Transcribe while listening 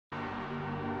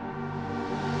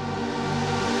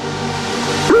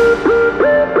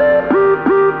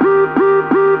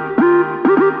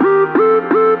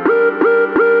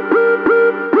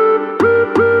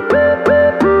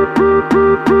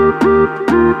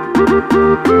Hi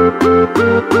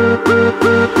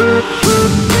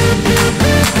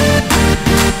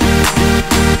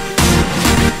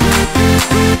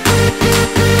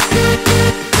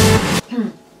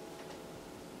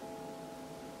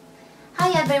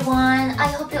everyone, I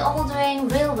hope you're all doing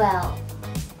real well.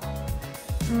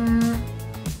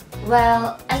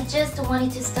 Well, I just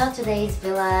wanted to start today's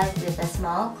vlog with a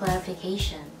small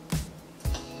clarification.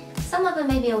 Some of you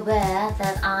may be aware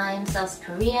that I'm South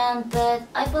Korean, but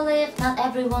I believe not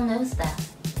everyone knows that.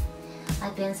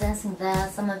 I've been sensing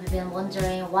that some of you have been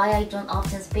wondering why I don't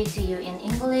often speak to you in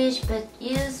English but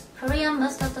use Korean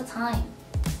most of the time.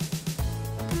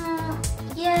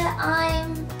 Yeah,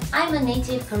 I'm a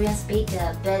native Korean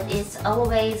speaker, but it's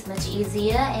always much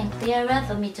easier and clearer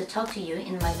for me to talk to you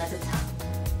in my mother tongue.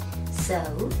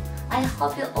 So, I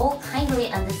hope you all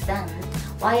kindly understand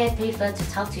why I prefer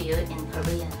to talk to you in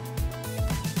Korean.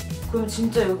 그럼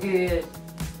진짜 여기에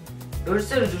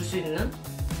열쇠를 줄 수 있는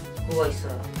그거가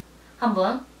있어요.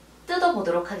 한번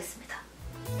뜯어보도록 하겠습니다.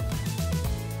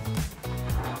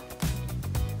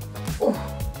 오!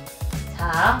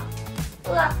 자,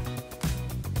 으악!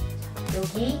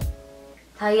 여기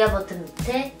다이아 버튼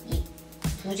밑에 이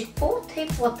부직포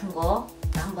테이프 같은 거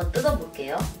한번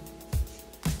뜯어볼게요.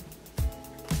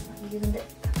 이게 근데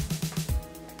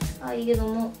이게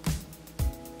너무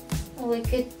왜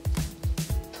이렇게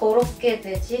더럽게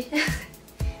되지?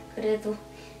 그래도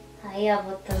다이아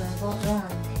버튼은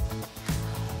소중한데.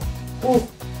 오!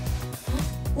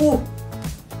 오!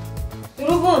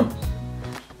 여러분!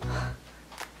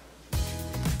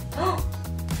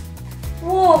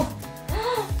 우와!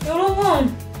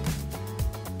 여러분!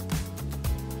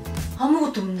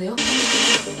 아무것도 없는데요?